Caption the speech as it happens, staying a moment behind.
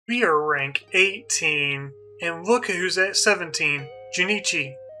We are rank 18, and look at who's at 17,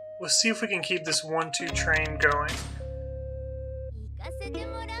 Junichi. Let's see if we can keep this 1-2 train going.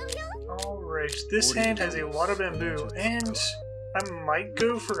 Alright, this hand has a lot of bamboo, and I might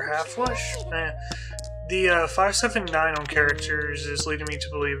go for half flush. The 579 on characters is leading me to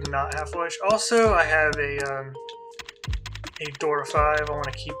believe not half flush. Also, I have a Dora 5, I want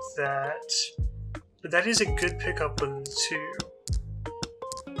to keep that. But that is a good pickup with the 2.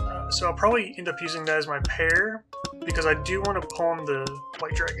 So I'll probably end up using that as my pair, because I do want to pawn the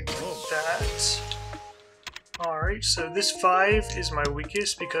White Dragon like that. Alright, so this 5 is my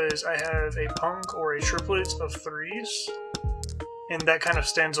weakest because I have a punk or a triplet of 3s. And that kind of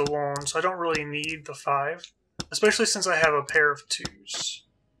stands alone, so I don't really need the 5. Especially since I have a pair of 2s.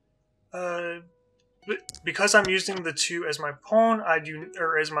 But because I'm using the 2 as my pawn,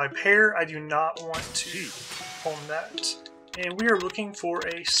 as my pair, I do not want to pawn that. And we are looking for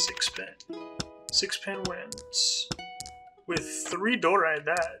a 6-pin. 6-pin wins. With 3 Dora at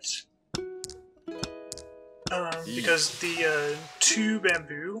that. Because the 2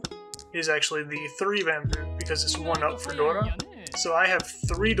 bamboo is actually the 3 bamboo, because it's 1 up for Dora. So I have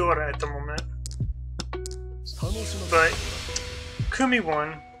 3 Dora at the moment. But Kumi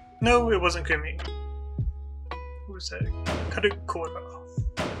won. No, it wasn't Kumi. Who was that? Karukora.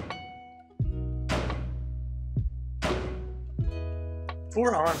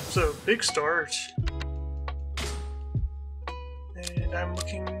 For Han, so big start. And I'm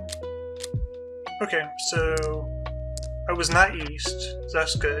looking... Okay, so I was not East, so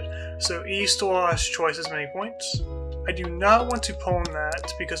that's good. So East lost twice as many points. I do not want to pawn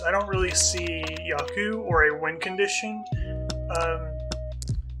that because I don't really see Yaku or a win condition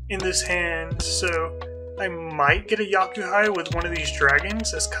in this hand, so I might get a Yaku high with one of these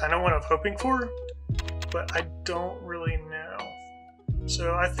dragons. That's kind of what I'm hoping for, but I don't really know.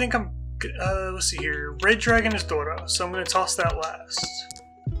 So I think I'm... let's see here. Red dragon is Dora, so I'm going to toss that last.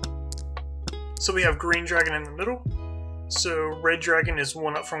 So we have green dragon in the middle. So red dragon is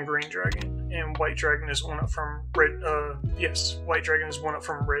 1 up from green dragon, and white dragon is 1 up from red. Yes, white dragon is 1 up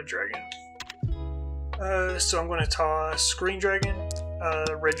from red dragon. So I'm going to toss green dragon.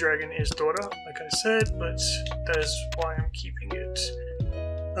 Red dragon is Dora, like I said, but that is why I'm keeping it.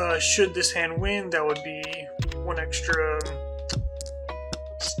 Should this hand win, that would be 1 extra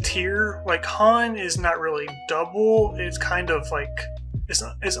tier. Like Han is not really double. It's kind of like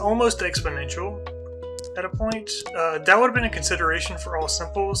it's almost exponential. At a point, that would have been a consideration for all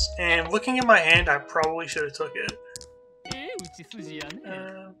simples, and looking at my hand, I probably should have took it.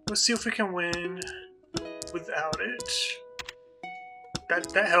 Let's see if we can win without it.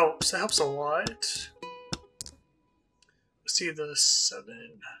 That helps. That helps a lot. Let's see the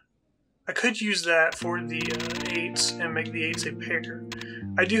 7. I could use that for the 8s and make the 8s a pair.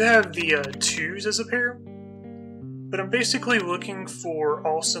 I do have the 2s as a pair, but I'm basically looking for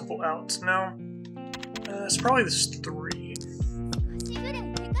all simple outs now. It's probably this 3.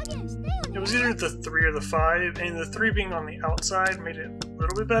 It was either the 3 or the 5, and the 3 being on the outside made it a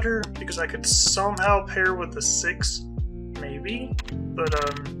little bit better because I could somehow pair with the 6, maybe. But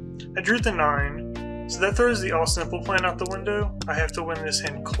I drew the 9, so that throws the all simple plan out the window. I have to win this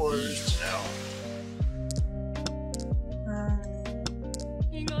hand closed now.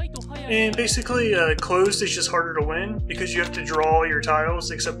 And basically, closed is just harder to win because you have to draw all your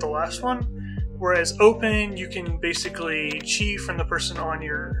tiles except the last one. Whereas open, you can basically cheat from the person on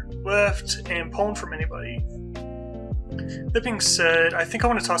your left and pawn from anybody. That being said, I think I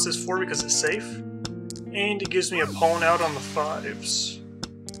want to toss this 4 because it's safe. And it gives me a pawn out on the 5s.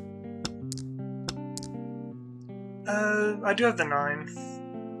 I do have the 9.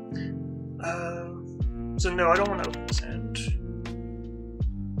 So no, I don't want to open this hand.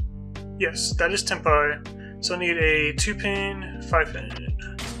 Yes, that is Tempai. So I need a 2-pin, 5-pin.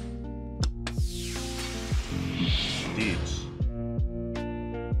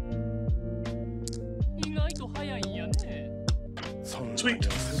 Sweet.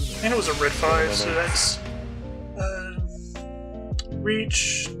 And it was a red 5, so that's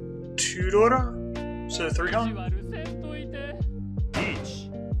reach 2 Dora, so 3 Han.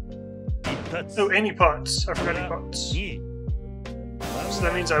 Oh, any pots. I forgot any pots. So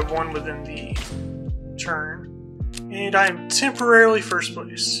that means I won within the turn. And I am temporarily first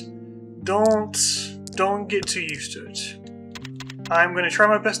place. Don't get too used to it. I'm going to try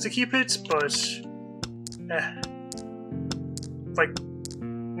my best to keep it, but like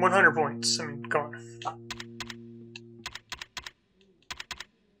 100 points. I mean, come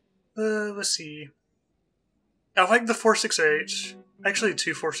on. Let's see. I like the 4-6-8. Actually,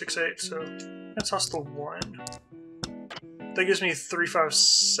 2 4-6-8, so let's toss the 1. That gives me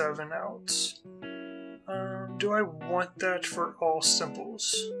 357 out. Do I want that for all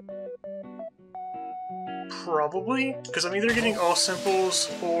simples? Probably, because I'm either getting all simples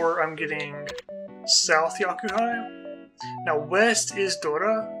or I'm getting South Yakuhai. Now West is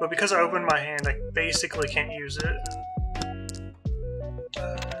Dora, but because I opened my hand, I basically can't use it.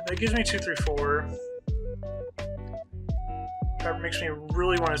 That gives me 234. That makes me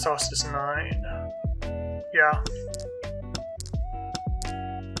really want to toss this 9. Yeah.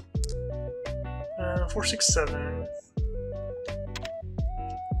 467.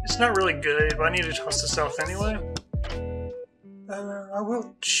 It's not really good, but I need to toss the South anyway. I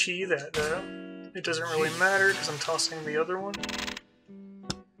will chi that though. It doesn't really matter because I'm tossing the other one.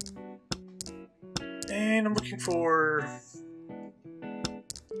 And I'm looking for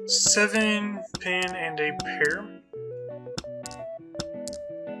 7 pin and a pair.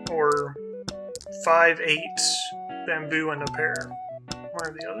 Or 5, 8 bamboo and a pair. One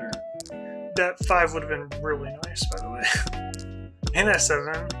or the other. That 5 would have been really nice, by the way. And that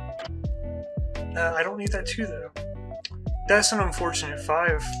 7. I don't need that 2 though. That's an unfortunate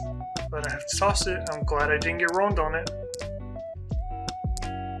 5, but I have to toss it. I'm glad I didn't get roamed on it.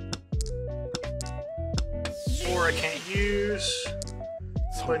 4 I can't use,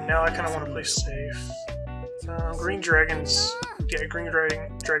 but now I kind of want to play safe. Green Dragons, yeah, Green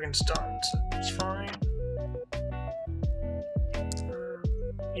Dragon's done, so it's fine.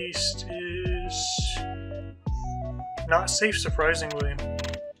 East is not safe, surprisingly,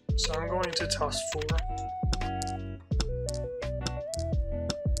 so I'm going to toss 4.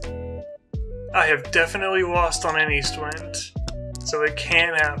 I have definitely lost on an east wind, so it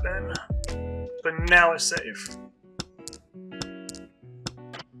can happen, but now it's safe.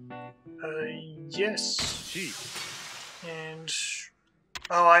 Yes. And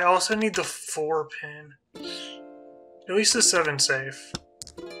oh, I also need the 4 pin. At least the 7 safe.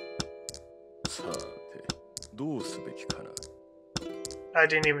 I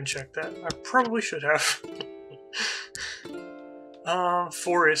didn't even check that. I probably should have.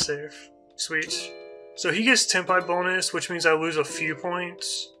 4 is safe. Sweet. So he gets Tenpai bonus, which means I lose a few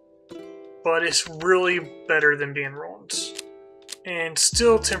points, but it's really better than being rolled. And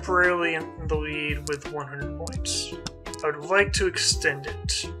still temporarily in the lead with 100 points. I would like to extend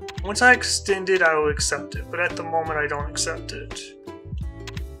it. Once I extend it, I will accept it, but at the moment I don't accept it.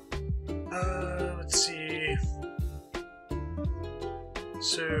 Let's see.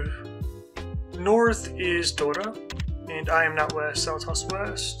 So, north is Dora, and I am not west, so I'll toss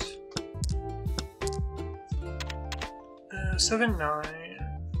west. 7, 9.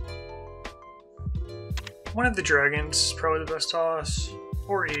 One of the dragons, probably the best toss.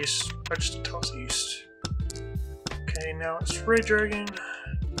 Or east. I just toss east. Okay, now it's red dragon.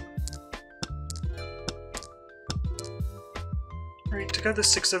 Alright, took out the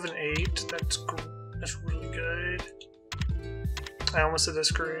 6, 7, 8. That's really good. I almost said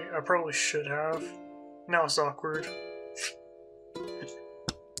that's great. I probably should have. Now it's awkward.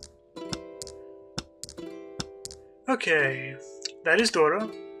 Okay, that is Dora.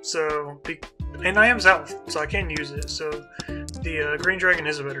 So, and I am south, so I can use it. So, the green dragon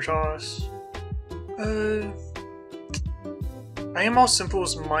is a better toss. I am all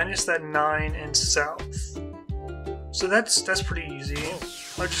simples minus that 9 and south. So that's pretty easy.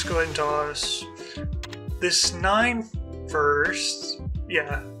 I'll just go ahead and toss this 9 first.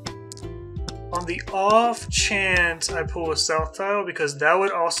 Yeah. On the off chance I pull a south tile, because that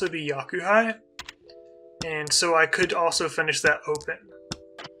would also be Yakuhai. And so I could also finish that open.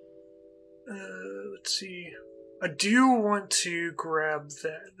 Let's see. I do want to grab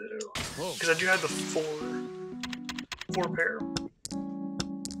that though, because I do have the 4 pair.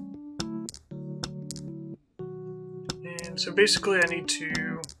 And so basically I need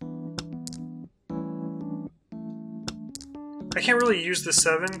to... I can't really use the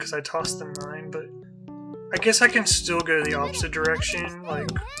 7 because I tossed the 9, but I guess I can still go the opposite direction, like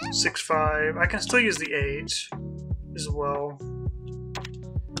 6, 5. I can still use the 8 as well.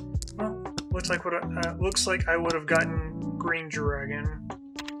 Well, looks like I would have gotten green dragon,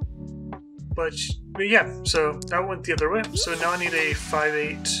 but yeah. So that went the other way. So now I need a 5,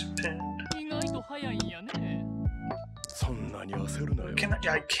 8 pin.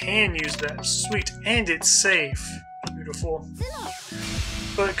 I can use that. Sweet, and it's safe. Beautiful.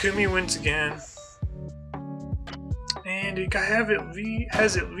 But Kumi wins again. And it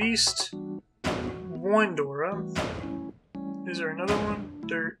has at least 1 Dora. Is there another one?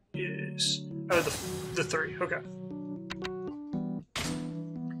 There is. Oh, the 3. Okay.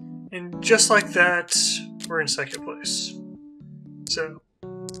 And just like that, we're in second place. So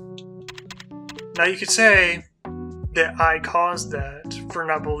now you could say that I caused that for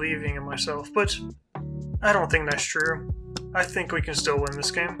not believing in myself, but I don't think that's true. I think we can still win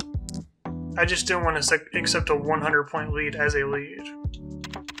this game. I just didn't want to accept a 100-point lead as a lead.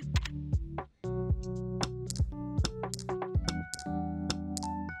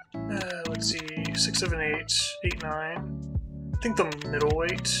 Let's see, 6, 7, 8, 8, 9. I think the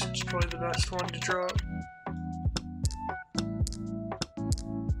middleweight is probably the best one to drop.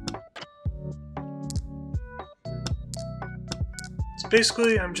 So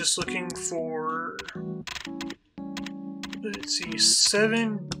basically, I'm just looking for, let's see,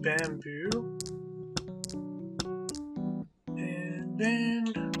 7 bamboo. And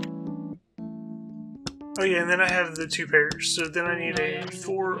then, oh yeah, and then I have the 2 pairs. So then I need a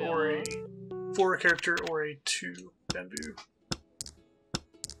 4 character or a 2 bamboo.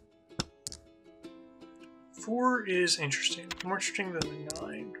 4 is interesting. More interesting than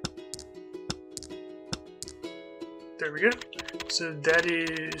 9. There we go. So that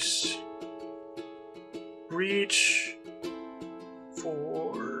is reach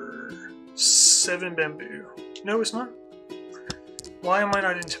for 7 bamboo. No, it's not. Why am I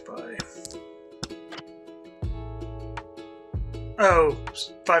not into buy? Oh,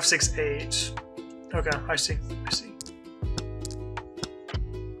 5, 6, 8. Okay, I see. I see.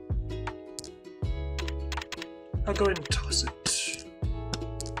 I'll go ahead and toss it.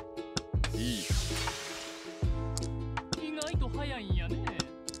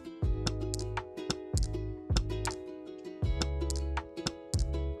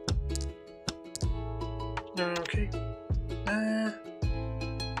 Okay.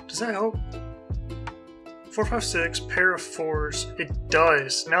 Does that help? 4, 5, 6, pair of 4s. It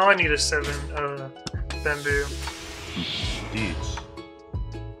does. Now I need a 7 bamboo.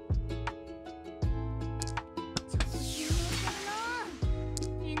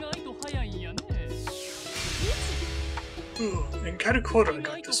 Ooh, and Katakota, I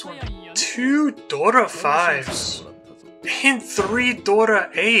got this one. 2 Dora 5s. And 3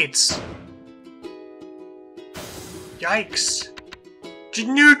 Dora 8s. Yikes.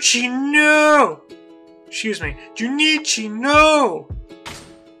 Junichi, no! Excuse me. Junichi, no!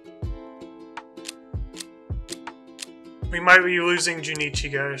 We might be losing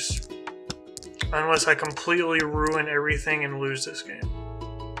Junichi, guys. Unless I completely ruin everything and lose this game.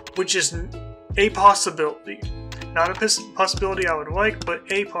 Which is a possibility. Not a possibility I would like, but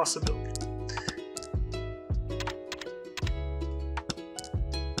a possibility.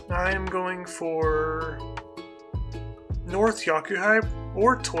 I am going for North Yakuza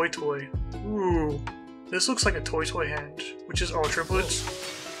or Toy Toy. Ooh, this looks like a Toy Toy hand, which is all triplets.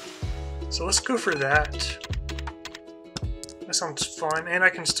 So let's go for that. That sounds fun, and I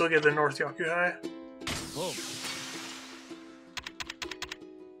can still get the North Yakuza. Oh.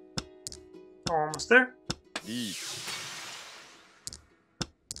 Almost there.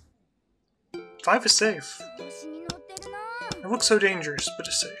 5 is safe. It looks so dangerous, but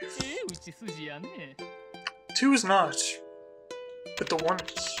it's safe. 2 is not, but the 1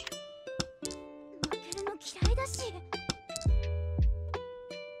 is.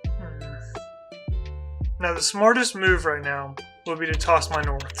 Now the smartest move right now would be to toss my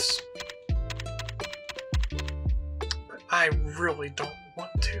Norths. But I really don't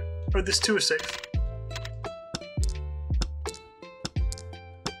want to. Oh, this 2 is safe.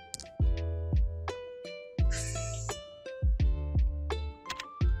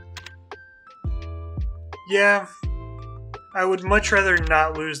 Yeah, I would much rather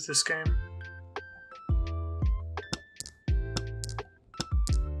not lose this game.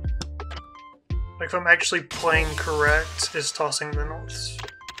 Like, if I'm actually playing correct, is tossing the Norths.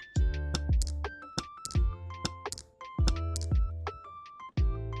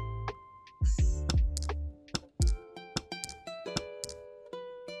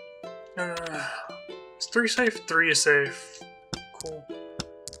 Is 3 safe? 3 is safe. Cool.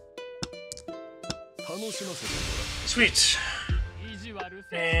 Sweet.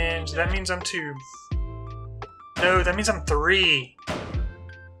 And that means I'm 2. No, that means I'm 3.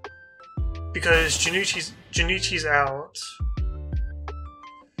 Because Junichi's out.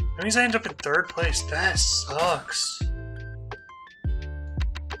 That means I end up in 3rd place. That sucks.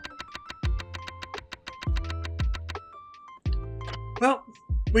 Well,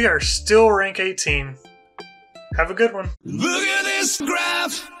 we are still rank 18. Have a good one. Look at this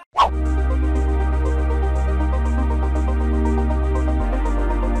graph!